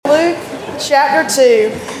chapter 2,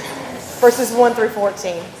 verses 1 through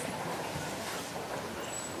 14.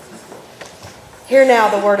 Hear now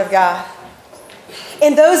the word of God.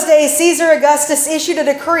 In those days, Caesar Augustus issued a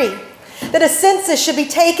decree that a census should be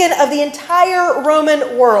taken of the entire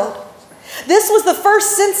Roman world. This was the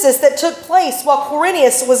first census that took place while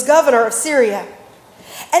Quirinius was governor of Syria.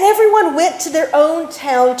 And everyone went to their own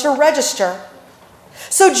town to register.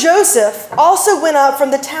 So Joseph also went up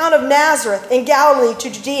from the town of Nazareth in Galilee to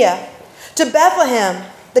Judea, to Bethlehem,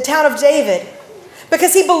 the town of David,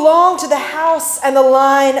 because he belonged to the house and the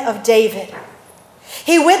line of David.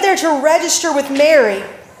 He went there to register with Mary,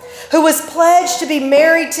 who was pledged to be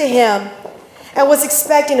married to him and was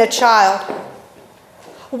expecting a child.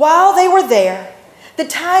 While they were there, the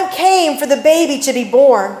time came for the baby to be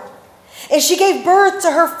born, and she gave birth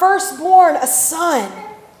to her firstborn, a son.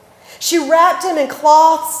 She wrapped him in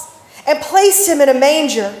cloths and placed him in a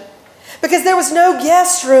manger because there was no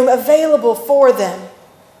guest room available for them.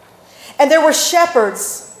 And there were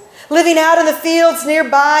shepherds living out in the fields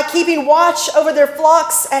nearby, keeping watch over their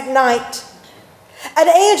flocks at night. An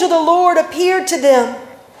angel of the Lord appeared to them,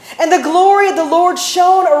 and the glory of the Lord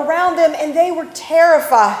shone around them, and they were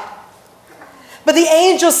terrified. But the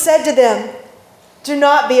angel said to them, "Do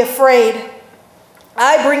not be afraid.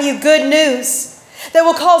 I bring you good news that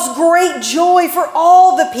will cause great joy for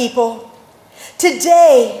all the people.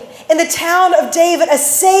 Today, in the town of David, a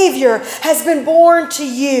Savior has been born to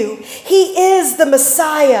you. He is the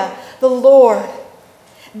Messiah, the Lord.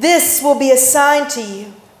 This will be a sign to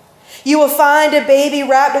you. You will find a baby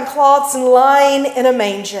wrapped in cloths and lying in a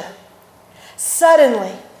manger."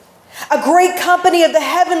 Suddenly, a great company of the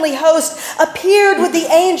heavenly host appeared with the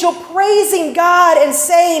angel, praising God and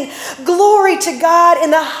saying, "Glory to God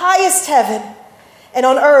in the highest heaven, and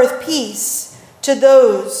on earth peace to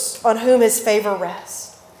those on whom his favor rests."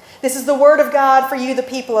 This is the word of God for you, the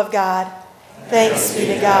people of God. Thanks be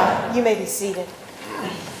to God. You may be seated.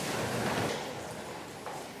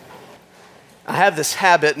 I have this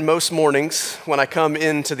habit most mornings when I come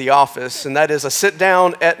into the office, and that is I sit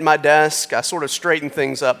down at my desk. I sort of straighten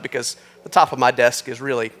things up because the top of my desk is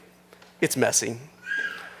it's messy.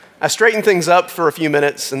 I straighten things up for a few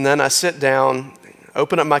minutes, and then I sit down,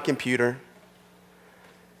 open up my computer,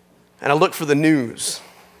 and I look for the news.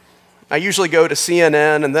 I usually go to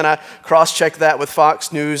CNN, and then I cross-check that with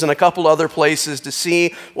Fox News and a couple other places to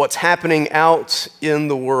see what's happening out in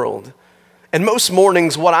the world. And most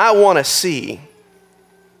mornings, what I want to see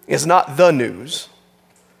is not the news.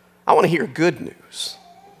 I want to hear good news.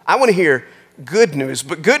 I want to hear good news.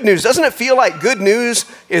 But good news, doesn't it feel like good news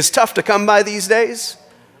is tough to come by these days?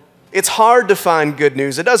 It's hard to find good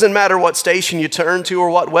news. It doesn't matter what station you turn to or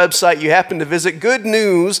what website you happen to visit. Good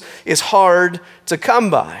news is hard to come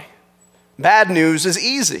by. Bad news is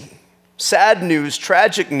easy. Sad news,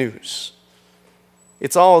 tragic news.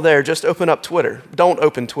 It's all there. Just open up Twitter. Don't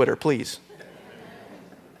open Twitter, please.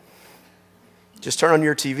 Just turn on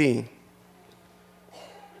your TV,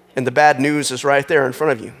 and the bad news is right there in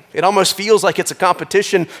front of you. It almost feels like it's a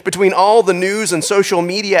competition between all the news and social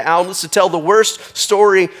media outlets to tell the worst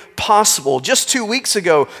story possible. Just 2 weeks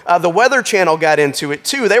ago, the Weather Channel got into it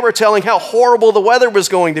too. They were telling how horrible the weather was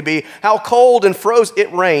going to be, how cold and frozen.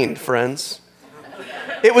 It rained, friends.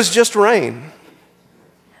 It was just rain.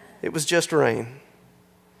 It was just rain.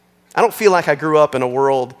 I don't feel like I grew up in a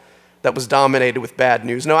world that was dominated with bad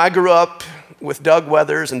news. No, I grew up with Doug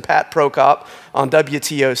Weathers and Pat Prokop on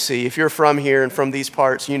WTOC. If you're from here and from these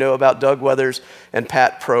parts, you know about Doug Weathers and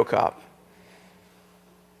Pat Prokop.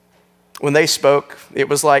 When they spoke, it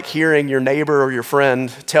was like hearing your neighbor or your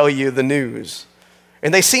friend tell you the news.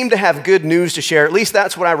 And they seemed to have good news to share. At least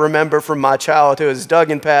that's what I remember from my childhood, is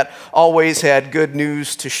Doug and Pat always had good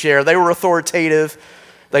news to share. They were authoritative.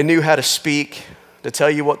 They knew how to speak, to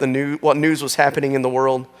tell you what news was happening in the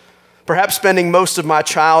world. Perhaps spending most of my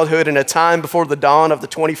childhood in a time before the dawn of the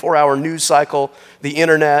 24-hour news cycle, the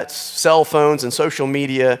internet, cell phones, and social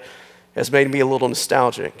media has made me a little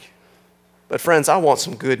nostalgic. But friends, I want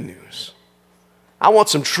some good news. I want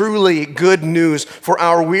some truly good news for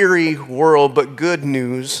our weary world, but good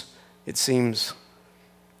news, it seems,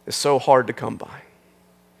 is so hard to come by.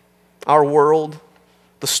 Our world,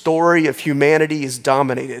 the story of humanity, is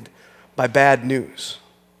dominated by bad news.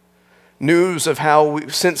 News of how,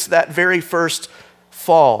 since that very first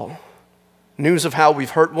fall, news of how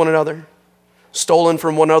we've hurt one another, stolen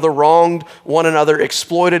from one another, wronged one another,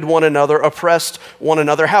 exploited one another, oppressed one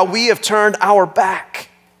another, how we have turned our back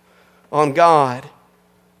on God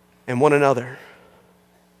and one another.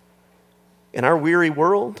 In our weary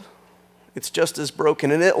world, it's just as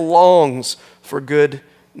broken, and it longs for good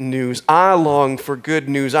news. I long for good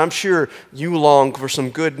news. I'm sure you long for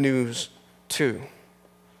some good news too.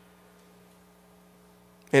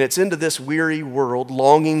 And it's into this weary world,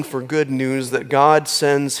 longing for good news, that God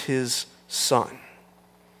sends his Son,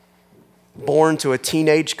 born to a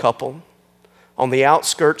teenage couple on the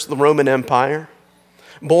outskirts of the Roman Empire,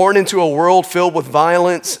 born into a world filled with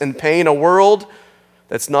violence and pain, a world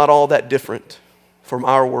that's not all that different from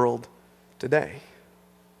our world today.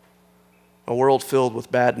 A world filled with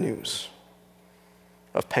bad news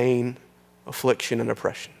of pain, affliction, and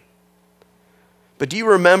oppression. But do you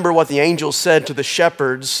remember what the angel said to the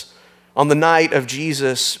shepherds on the night of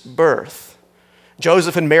Jesus' birth?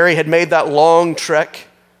 Joseph and Mary had made that long trek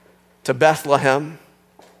to Bethlehem.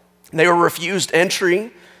 They were refused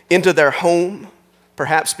entry into their home,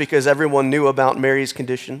 perhaps because everyone knew about Mary's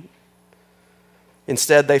condition.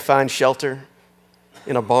 Instead, they find shelter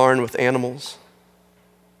in a barn with animals,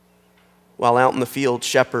 while out in the field,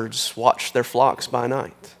 shepherds watch their flocks by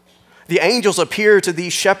night. The angels appear to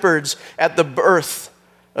these shepherds at the birth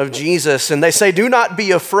of Jesus, and they say, "Do not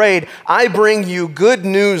be afraid. I bring you good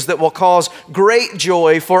news that will cause great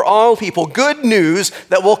joy for all people." Good news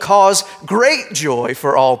that will cause great joy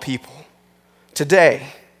for all people. Today,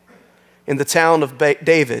 in the town of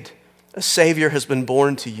David, a Savior has been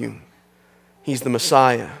born to you. He's the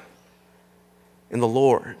Messiah and the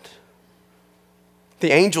Lord.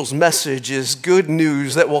 The angel's message is good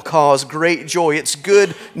news that will cause great joy. It's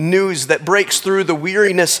good news that breaks through the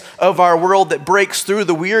weariness of our world, that breaks through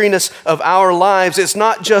the weariness of our lives. It's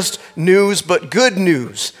not just news, but good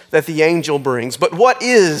news that the angel brings. But what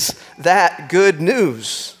is that good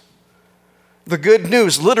news? The good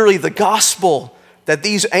news, literally the gospel that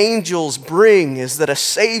these angels bring, is that a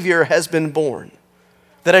Savior has been born,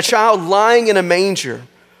 that a child lying in a manger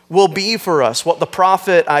will be for us what the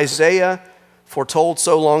prophet Isaiah foretold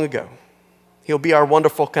so long ago. He'll be our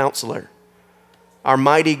wonderful counselor, our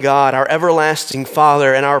mighty God, our everlasting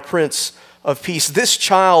Father, and our Prince of Peace. This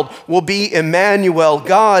child will be Emmanuel,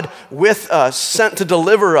 God with us, sent to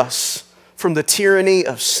deliver us from the tyranny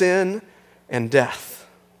of sin and death.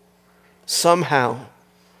 Somehow,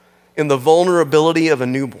 in the vulnerability of a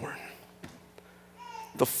newborn,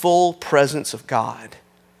 the full presence of God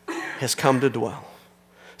has come to dwell.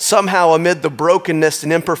 Somehow, amid the brokenness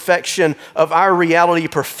and imperfection of our reality,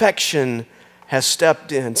 perfection has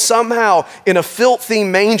stepped in. Somehow, in a filthy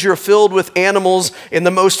manger filled with animals in the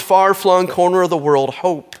most far-flung corner of the world,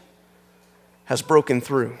 hope has broken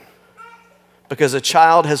through. Because a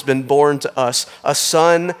child has been born to us, a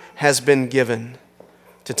son has been given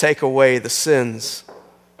to take away the sins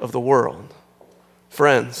of the world.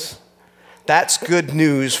 Friends, that's good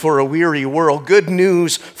news for a weary world, good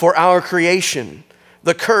news for our creation.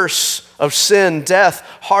 The curse of sin, death,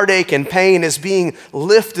 heartache, and pain is being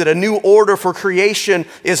lifted. A new order for creation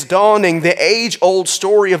is dawning. The age-old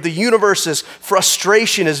story of the universe's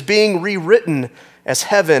frustration is being rewritten as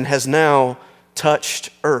heaven has now touched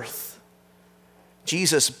earth.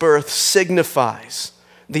 Jesus' birth signifies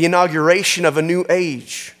the inauguration of a new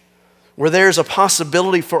age where there's a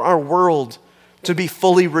possibility for our world to be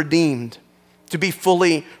fully redeemed, to be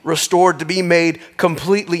fully restored, to be made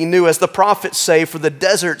completely new. As the prophets say, for the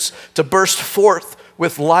deserts to burst forth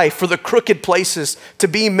with life, for the crooked places to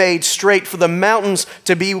be made straight, for the mountains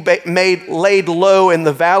to be laid low and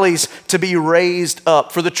the valleys to be raised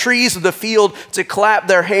up, for the trees of the field to clap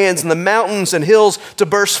their hands and the mountains and hills to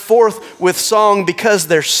burst forth with song, because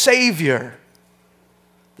their Savior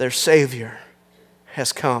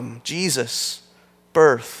has come. Jesus'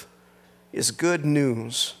 birth is good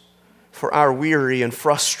news for our weary and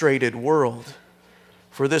frustrated world,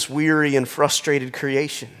 for this weary and frustrated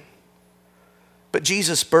creation. But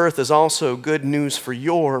Jesus' birth is also good news for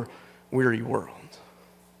your weary world.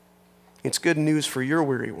 It's good news for your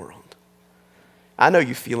weary world. I know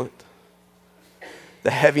you feel it.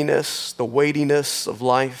 The heaviness, the weightiness of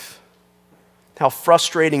life, how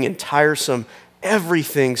frustrating and tiresome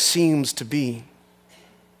everything seems to be.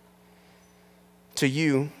 To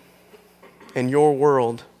you and your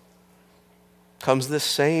world comes this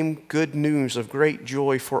same good news of great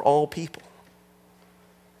joy for all people.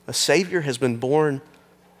 A Savior has been born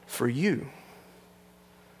for you.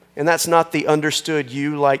 And that's not the understood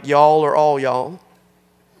you like y'all or all y'all.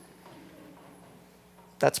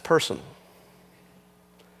 That's personal.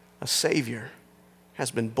 A Savior has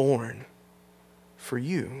been born for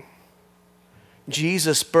you.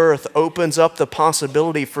 Jesus' birth opens up the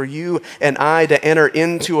possibility for you and I to enter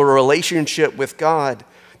into a relationship with God.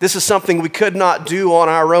 This is something we could not do on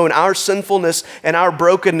our own. Our sinfulness and our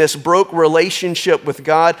brokenness broke relationship with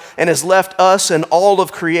God and has left us and all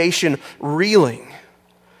of creation reeling.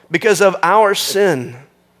 Because of our sin,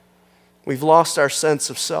 we've lost our sense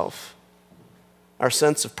of self, our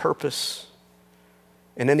sense of purpose,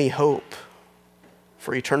 and any hope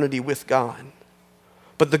for eternity with God.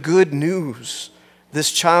 But the good news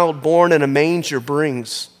this child born in a manger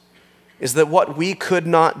brings is that what we could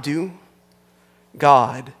not do,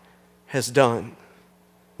 God has done.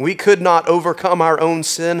 We could not overcome our own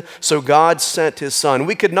sin, so God sent his Son.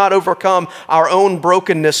 We could not overcome our own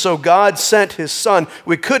brokenness, so God sent his Son.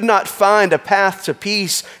 We could not find a path to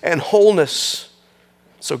peace and wholeness,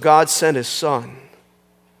 so God sent his Son.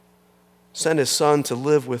 Sent his Son to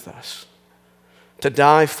live with us, to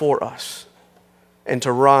die for us, and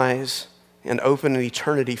to rise and open an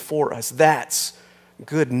eternity for us. That's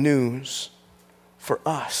good news for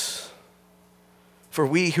us. For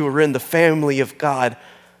we who are in the family of God,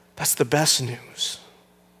 that's the best news.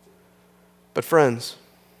 But friends,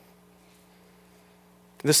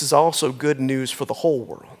 this is also good news for the whole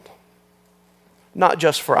world. Not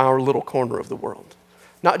just for our little corner of the world.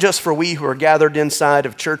 Not just for we who are gathered inside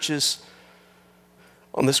of churches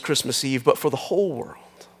on this Christmas Eve, but for the whole world.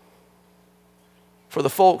 For the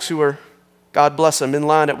folks who are, God bless them, in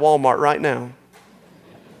line at Walmart right now.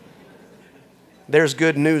 There's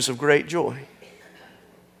good news of great joy.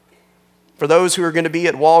 For those who are going to be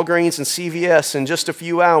at Walgreens and CVS in just a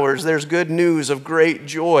few hours, there's good news of great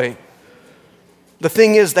joy. The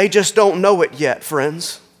thing is, they just don't know it yet,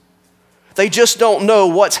 friends. They just don't know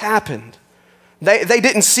what's happened. They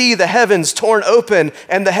didn't see the heavens torn open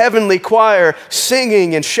and the heavenly choir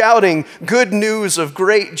singing and shouting good news of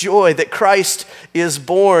great joy that Christ is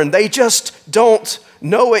born. They just don't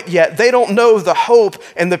know it yet. They don't know the hope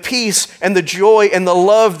and the peace and the joy and the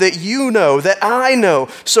love that you know, that I know.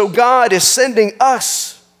 So God is sending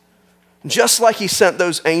us, just like he sent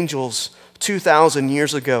those angels 2,000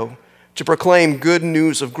 years ago, to proclaim good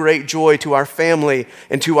news of great joy to our family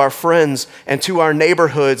and to our friends and to our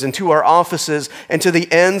neighborhoods and to our offices and to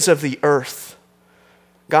the ends of the earth.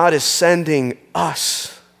 God is sending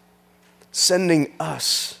us,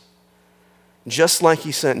 just like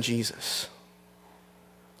he sent Jesus,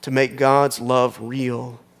 to make God's love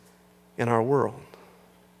real in our world.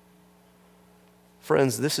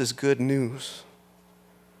 Friends, this is good news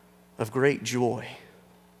of great joy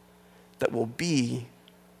that will be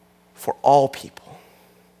for all people.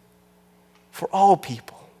 For all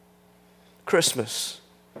people. Christmas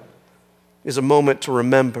is a moment to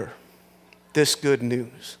remember this good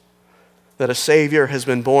news, that a Savior has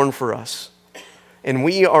been born for us. And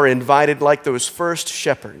we are invited, like those first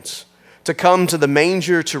shepherds, to come to the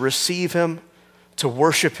manger to receive him, to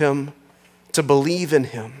worship him, to believe in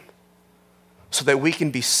him, so that we can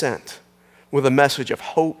be sent with a message of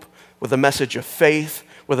hope, with a message of faith,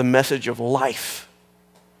 with a message of life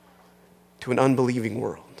to an unbelieving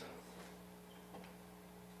world.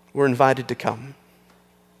 We're invited to come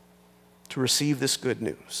to receive this good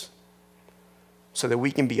news so that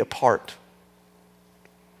we can be a part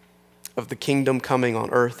of the kingdom coming on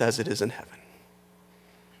earth as it is in heaven.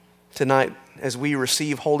 Tonight, as we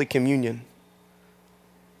receive Holy Communion,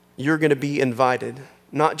 you're going to be invited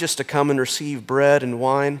not just to come and receive bread and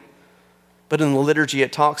wine, but in the liturgy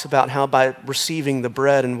it talks about how by receiving the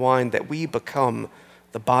bread and wine that we become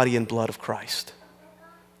the body and blood of Christ.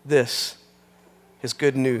 This is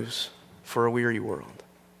good news for a weary world.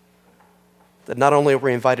 That not only are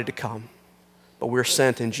we invited to come, but we're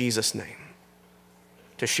sent in Jesus' name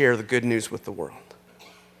to share the good news with the world.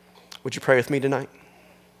 Would you pray with me tonight?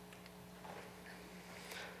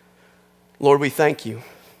 Lord, we thank you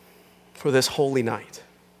for this holy night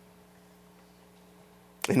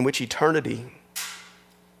in which eternity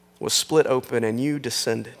was split open and you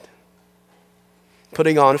descended,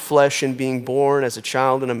 putting on flesh and being born as a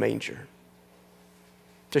child in a manger,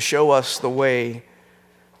 to show us the way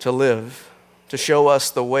to live, to show us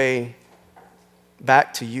the way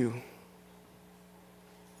back to you,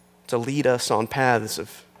 to lead us on paths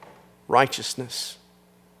of righteousness,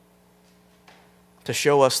 to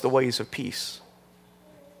show us the ways of peace.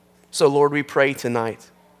 So, Lord, we pray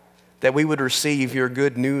tonight that we would receive your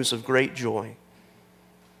good news of great joy,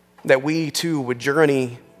 that we too would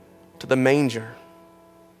journey to the manger,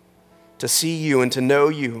 to see you and to know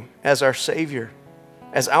you as our Savior,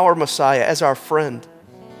 as our Messiah, as our friend,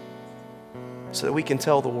 so that we can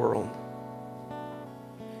tell the world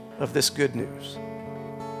of this good news.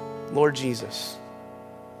 Lord Jesus,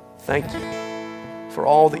 thank you for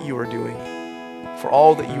all that you are doing, for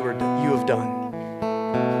all that you have done,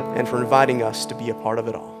 and for inviting us to be a part of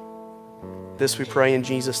it all. This we pray in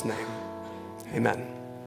Jesus' name. Amen.